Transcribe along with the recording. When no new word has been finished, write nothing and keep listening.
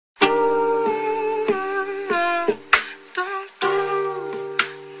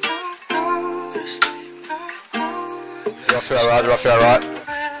to our right, rough to our right.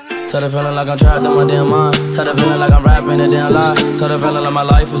 Tell the feeling like I'm trapped in my damn mind. Tell the feeling like I'm rapping a damn lie. Tell the feeling like my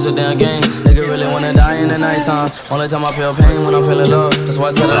life is a damn game. Nigga really wanna die in the nighttime. Only time I feel pain when I'm feeling love. That's why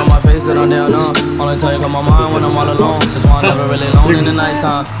I tell it on my face that I'm down on. Only time you come my mind when I'm all alone. That's why I'm never really alone in the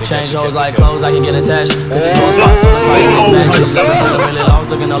nighttime. Change hoes like clothes, I can get attached. Cause it's all spots, tell the fire get back. Cause I'm feeling really lost,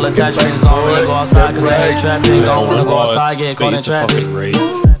 looking all attachments. Don't wanna go outside cause I hate traffic. Don't wanna go outside, get caught in traffic.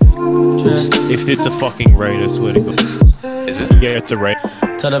 If it's a fucking raid, I swear to God. Is it? Yeah, it's a raid.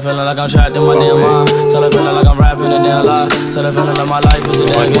 Tell the feeling like I'm trapped in my damn mind. Tell the feeling like I'm rapping a damn lie. Tell the feeling like my life is a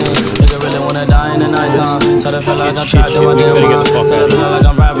damn game. Nigga really wanna die in the nighttime. Tell the feeling like I'm trapped in my damn mind. Tell the feeling like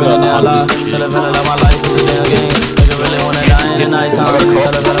I'm rapping a damn lie. Tell the feeling like my life is a damn game. Nigga really wanna die in the nighttime. Tell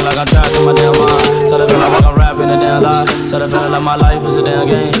the feeling like I'm trapped in my damn mind. Tell the feeling like I'm rapping a damn lie. Tell the feeling like my life is a damn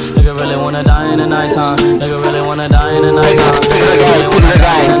game. Nigga really wanna die in the nighttime. Nigga really wanna die in the nighttime. Nigga really wanna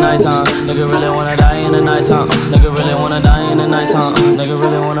die in the nighttime. Nigga really wanna die in the nighttime. Nigga really wanna die in the nighttime. Nigga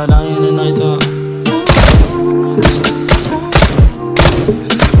really wanna die in the nighttime.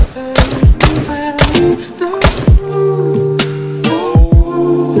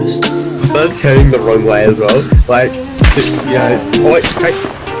 I started turning the wrong way as well. Like, you know. Oh wait, Trace,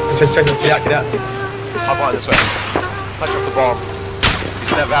 get out. Hop on this way. Punch up the bomb. He's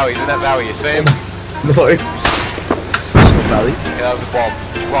in that valley, you see him? No. Valley? Yeah, that was the bomb.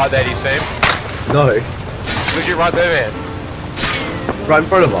 He's right there, do you see him? No. Look, you're right there, man. Right in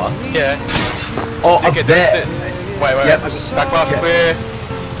front of us? Yeah. Oh, up there. Wait. Yep. Back blast clear.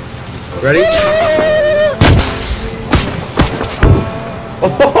 Ready?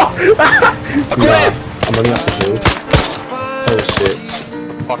 Nah, I'm running up the hill. Holy shit.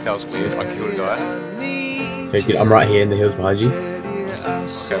 Fuck, that was weird. I killed a guy. Okay, good. I'm right here in the hills behind you.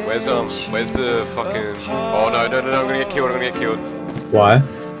 Okay, where's the fucking... Oh no, I'm gonna get killed. Why?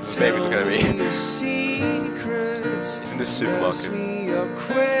 This baby looking at me. He's in this supermarket. Do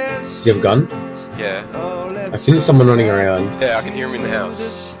you have a gun? Yeah. I think there's someone running around. Yeah, I can hear him in the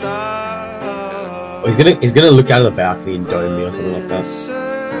house. Oh, he's gonna look out of the balcony and dome me or something like that.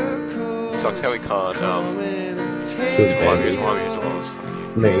 Sucks how he can't, Kill the baby.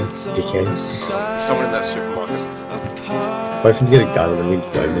 It's me, dickhead. There's someone in that supermarket. Wait for him to get a gun and then we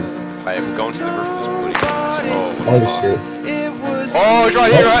dome him. I am going to the roof of this building. Oh, Holy shit. oh, he's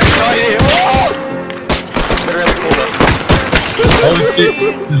right here, right here. Oh! Get around the corner. Holy shit.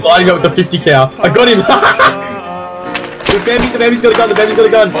 He's lining up with the 50 cal. I got him! the baby's got a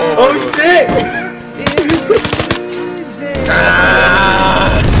gun, Oh shit! I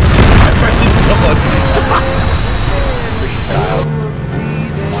pressed into someone.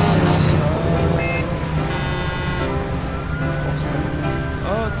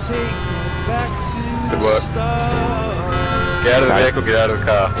 Good work. Get out of the vehicle, get out of the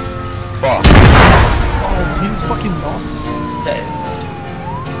car. Fuck. Oh, he just fucking lost.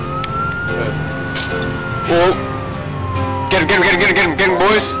 Whoa. Get him,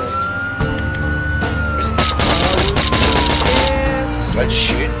 boys. Let's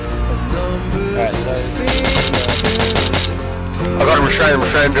shoot. Alright, so... I got him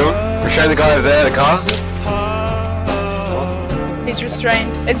restrained, dude. Restrain the guy over there, the car. He's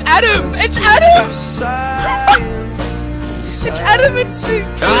restrained. It's Adam! It's Adam! It's Adam and Sue!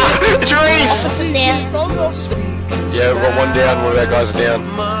 Ah! It's Reese! Listen there. Yeah, we've got one down, one of our guys are down.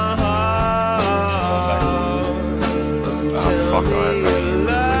 Oh, fuck,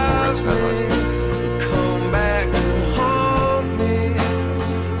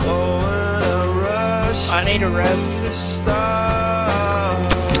 I need a rev.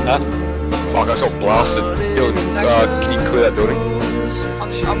 Huh? Fuck, I got blasted. Dylan, can you clear that building?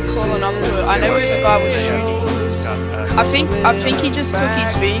 I'm crawling up to it. I know where the guy was shooting. I think he just took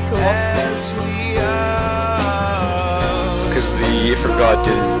his vehicle off. Because the different guy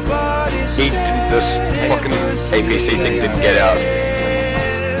didn't. This fucking APC thing didn't get out.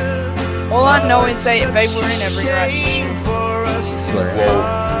 All I know is they were in every direction.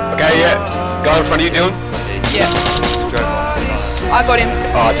 Whoa. Okay, yeah. Guy in front of you, Dylan? Yeah. I got him.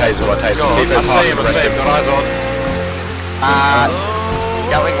 Oh, taser, Keep him apart, arrest him. Got eyes on.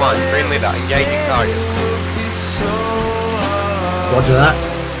 Going one, green leader, engaging target. Roger that.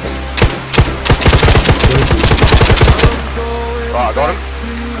 Oh, I got him.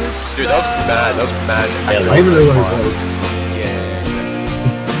 Dude, that was mad. Yeah, I even know where he goes.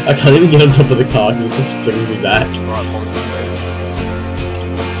 Yeah. I can't even get on top of the car because it just flings me back.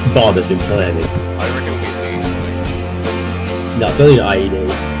 Bomb has been planted. I reckon we lose. No, it's only an IED.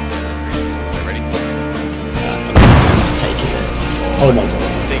 Ready? I'm just taking it. Oh my god. I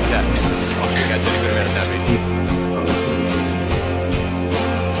think that is. I think I did a good amount of damage.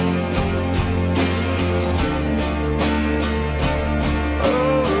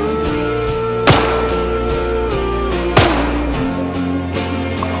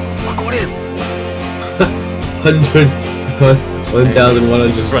 100, 1,100.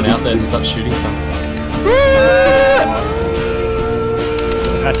 Just run out there and start shooting cunts.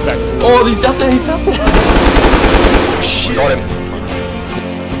 Hatchback. Oh, he's out there, he's out there! Shit. Got him.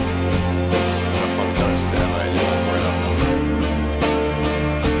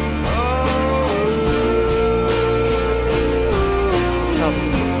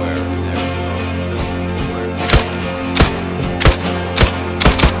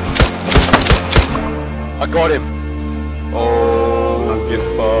 I got him. Oh, you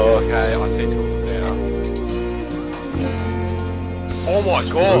fuck. Okay, I see two of them now. Oh my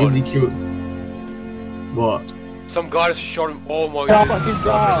god. Easy cute. What? Some guy just shot him. Oh my god.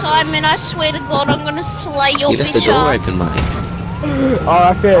 Simon, I swear to God, I'm gonna slay your You left the bitch door ass. open, mate. Oh,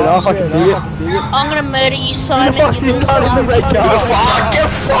 I feel it. I fucking see it. I'm gonna murder you, Simon. Fuck You this little guy in the slut. red car. Get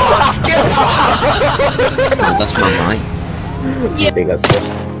fucked! Get fucked! Oh, that's my mate. I think that's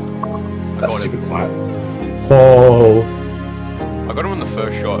just... That's got him. super quiet. Oh. I got him on the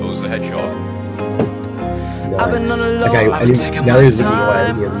first shot. It was a headshot. Nice. Okay, now he's looking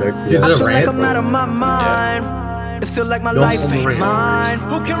away. He has no clue. I feel like I'm out of my mind. It feel like my life ain't mine.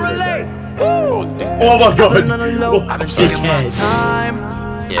 Who can relate? Oh my god! I've been taking my time.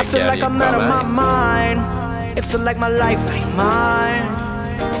 Yeah, I feel like I'm out of my mind. It feel like my life ain't mine.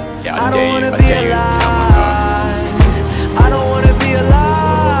 Yeah, I I don't dare you. wanna I be dare you. alive. I don't wanna be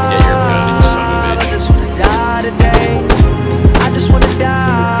alive. Yeah, you're a dirty son of a I bitch. just wanna die today. I just wanna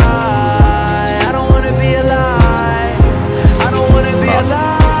die. I don't wanna be alive. I don't wanna be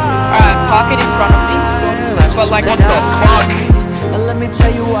alive. Alright, park it in front of me. So, but like, What the fuck? And let me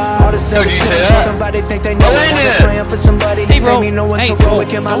tell you why. All the No, did you say that? somebody think they know it. I'm praying for somebody to Hey, save bro. me. No one's Hey,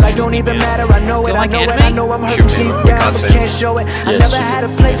 heroic in my life. Don't even matter. I know it. I know it. I know I'm hurting deep down, but can't show it. I never had a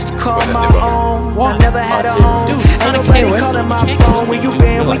place to call my own. I never had a home. Dude, Ain't nobody calling my phone. Where you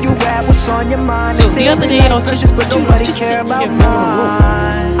been? Where you at? What's on your mind? So the other day I was just, but dude, nobody just care sitting about here.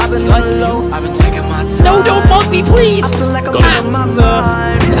 mine. I've been on the low. I've been taking my time. no, don't mug me, please. I feel like I'm out of my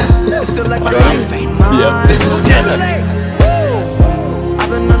mind. I feel like my life ain't mine. I've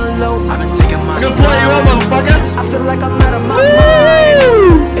been on the low. I've been taking my time. Play you up, motherfucker! I feel like I'm out of my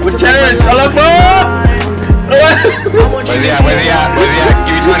mind. With terrorists, hello, Where's he at? Where's he at? Where's he at?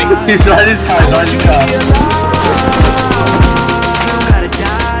 Give me 20. He's right in his car, he's right in his car.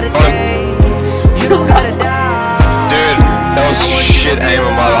 Dude, that was shit aim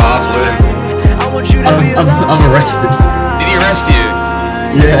on my half loop. I'm arrested. Did he arrest you?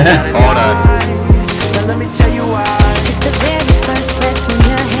 Yeah. Oh no. Let me tell you why. It's the very first breath when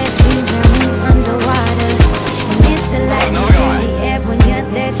your head feels running underwater. And it's the lightness in the air when you're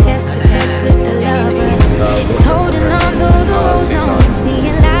there chest to chest with the lover. It's holding on though the road's long,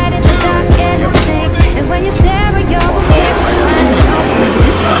 seeing light in the dark, getting things. And when you stare at your reflection, find it's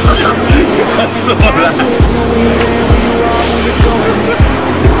That's so loud.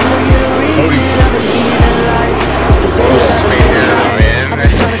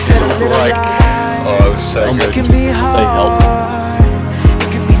 Like, oh, it was so good. It can be hard. Say help. It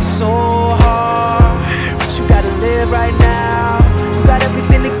can be so hard. But you gotta live right now. You got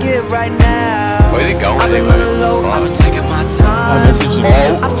everything to give right now. Where's he going I've been anyway? on the low. I've been Fuck. taking my time. I messaged him.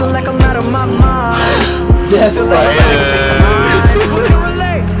 I feel like I'm out of my mind. Yes, I feel like I'm out of my mind. Who can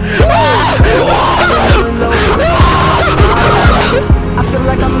relate? I feel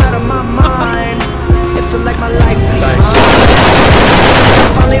like I'm out of my mind. It feel like my life ain't mine. I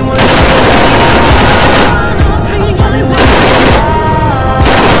finally wanna be alive. I finally wanna be alive.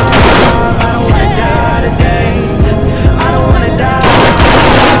 I don't wanna die today. I don't wanna die.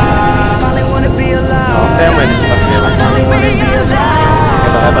 I finally wanna be alive. I finally wanna be alive.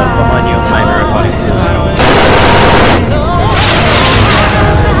 Behind you, mate, recording.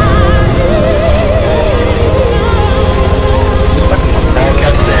 All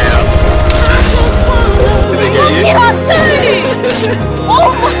cats down. Did they get you? Oh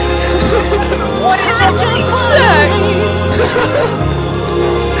my! What is it just said?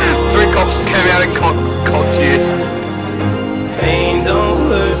 3 cops came out and cocked you. Pain don't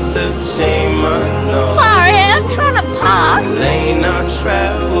hurt the same, I know. Sorry, I'm trying to park. Lane I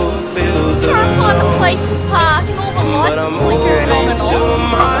travel feels Trying to find a place to park and all the lights are flickering on and off.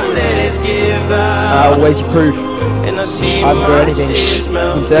 legs give out. where's your proof? And I see I haven't got anything. You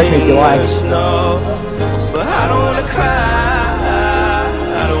can search me if you like. But I don't wanna cry.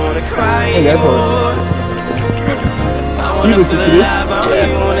 I don't wanna cry Hey, go for it. anymore. I wanna You feel listen to this? alive. I don't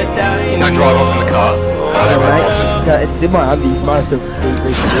even wanna die Don't anymore. drive off in the car. Alright, it's in my undies, might have to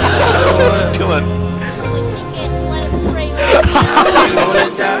decrease it. What's Dylan? With tickets, let it free I don't wanna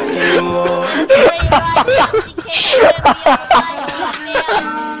die anymore. Free ride, tickets, whatever you like, right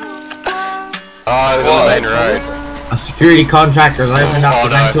now. Oh, it was on the main road. A security contractor has opened up the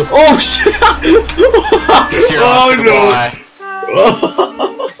bank to- Oh shit! Kiss your ass to the wire.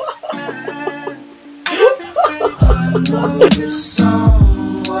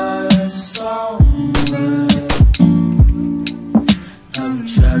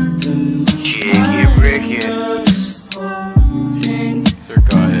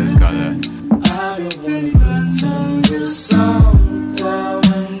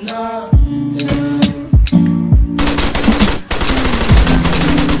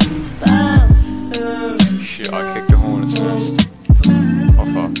 Shit, I kicked a hornet's nest. Oh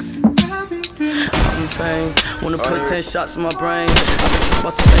fuck. Wanna put 10 shots in my brain.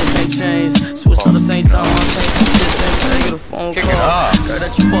 What's the things ain't changed? Switch at the same time. I'm saying this ain't get a phone call. Girl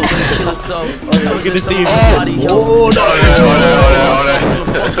that you fuck with, kill us so. I was in some body, yo.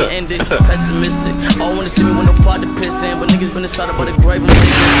 Ended pessimistic. All wanna see me when the pot to piss in, but niggas been inside about the grave.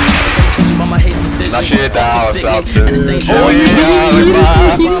 Conversation about my hasty decision. That shit down, stop At the same time,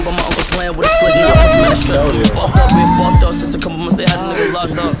 but my uncle playing with a slit. Man, stress got me fucked up, been fucked up since a couple months they had a nigga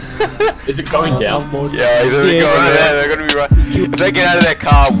locked up. Is it going down? Yeah, he's going there. They're gonna be right. If they get out of that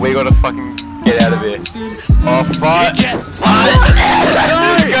car, we gotta fucking get out of here. Oh fuck! Get out of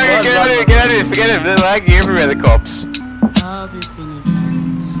here! Get out of here! Forget him. They're lagging everywhere. The cops.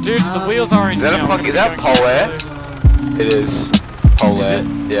 Dude, the wheels are in. Is that a fuck? Is that pole air? It is. Pole air.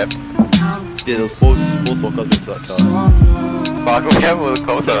 Yep. Yeah, there's four cops into that car. Fuck! We have all the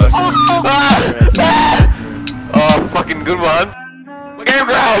cops on us. Oh, fucking good one. Look at him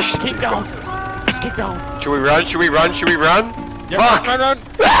crash! Keep going. Just keep going. Should we run? Should we run? Should we run? Yeah, Fuck! Run.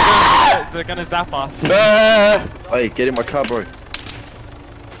 They're gonna zap us. Hey, get in my car, bro.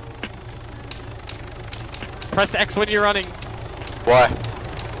 Press X when you're running, Why?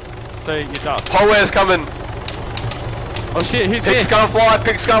 so you're done. Pole air's coming. Oh shit, who's Pigs this? can't fly.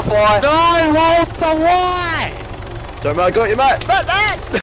 Pigs can't fly. No, Walter, why? Don't matter, I got you, mate.